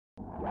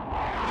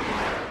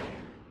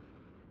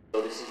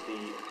this is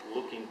the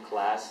looking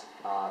class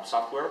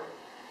software.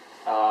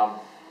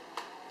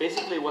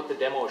 Basically what the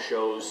demo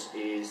shows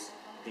is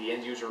the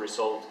end user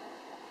result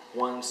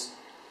once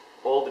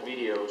all the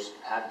videos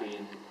have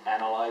been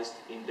analyzed,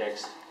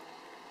 indexed,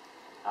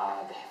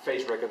 the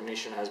face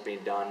recognition has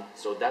been done,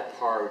 so that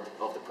part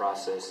of the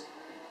process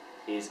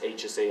is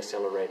HSA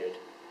accelerated,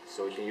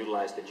 so you can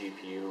utilize the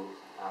GPU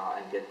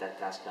and get that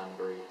task done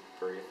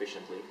very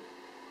efficiently.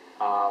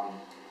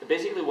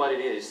 Basically what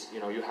it is,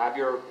 you have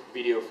your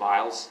video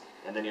files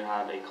and then you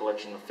have a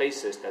collection of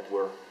faces that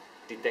were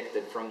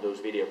detected from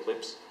those video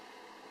clips,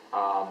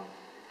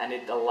 and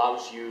it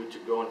allows you to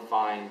go and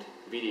find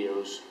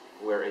videos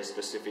where a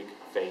specific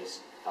face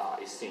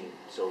is seen.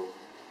 So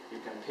you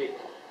can pick,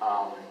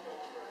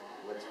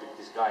 let's pick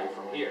this guy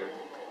from here.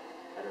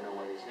 I don't know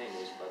what his name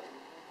is, but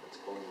let's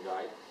call him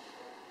Guy.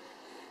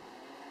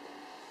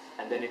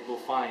 And then it will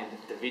find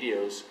the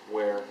videos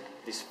where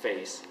this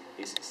face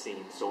is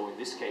seen. So in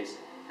this case,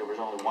 there was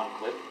only one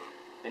clip.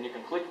 Then you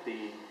can click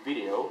the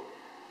video,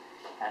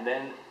 and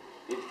then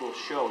it will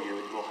show you,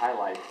 it will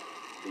highlight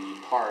the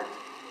part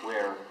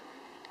where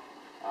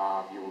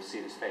you will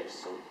see this face.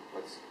 So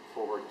let's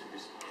forward to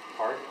this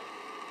part,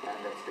 and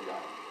that's the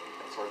guy.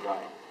 That's our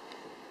guy.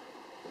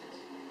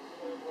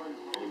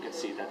 And you can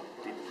see that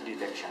the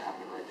detection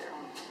happened right there.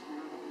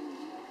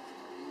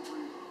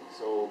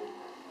 So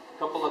a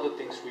couple other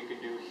things we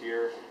could do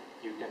here.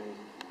 You can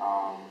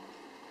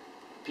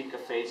pick a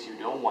face you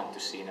don't want to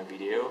see in a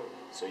video,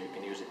 so you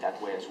can use it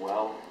that way as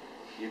well.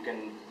 You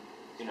can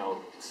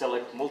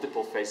select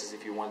multiple faces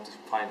if you want to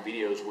find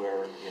videos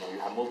where you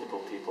have multiple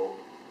people.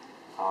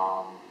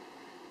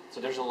 So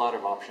there's a lot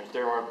of options.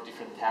 There are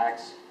different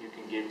tags you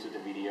can give to the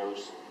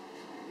videos,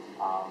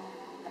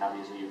 and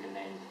obviously you can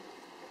name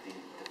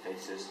the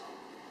faces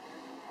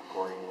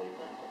accordingly.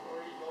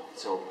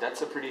 So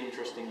that's a pretty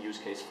interesting use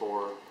case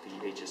for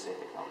the HSA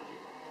technology.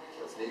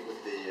 That's neat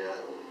with the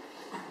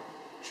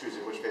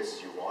choosing which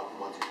faces you want and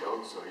ones you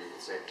don't. So you can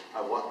say,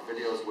 I want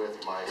videos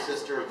with my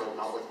sister, but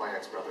not with my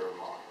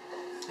ex-brother-in-law.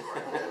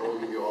 Right? And we'll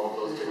give you all of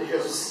those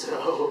videos.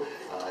 So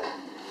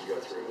you can go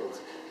through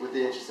it. With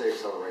the HSA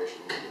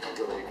acceleration,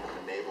 really kind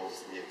of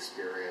enables the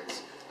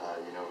experience.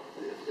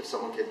 If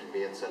someone came to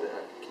me and said,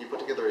 can you put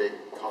together a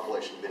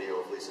compilation video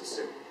of Lisa's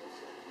suit?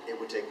 It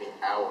would take me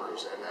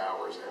hours and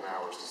hours and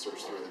hours to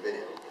search through the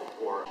video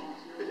or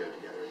video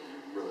together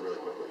really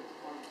quickly.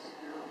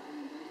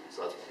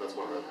 So that's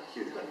one of the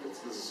huge benefits.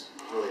 This is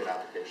really an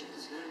application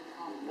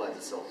that lends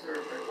itself very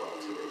well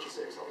to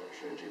HSA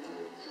acceleration and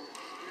GPU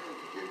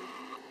compute.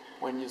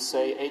 When you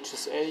say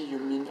HSA, you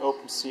mean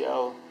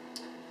OpenCL?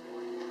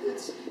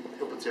 It's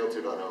OpenCL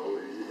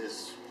 2.0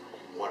 is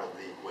one of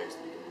the ways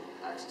that you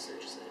can access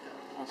HSA.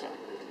 Yeah. Okay.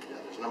 Yeah,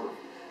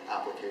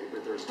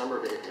 there's a number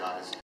of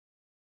APIs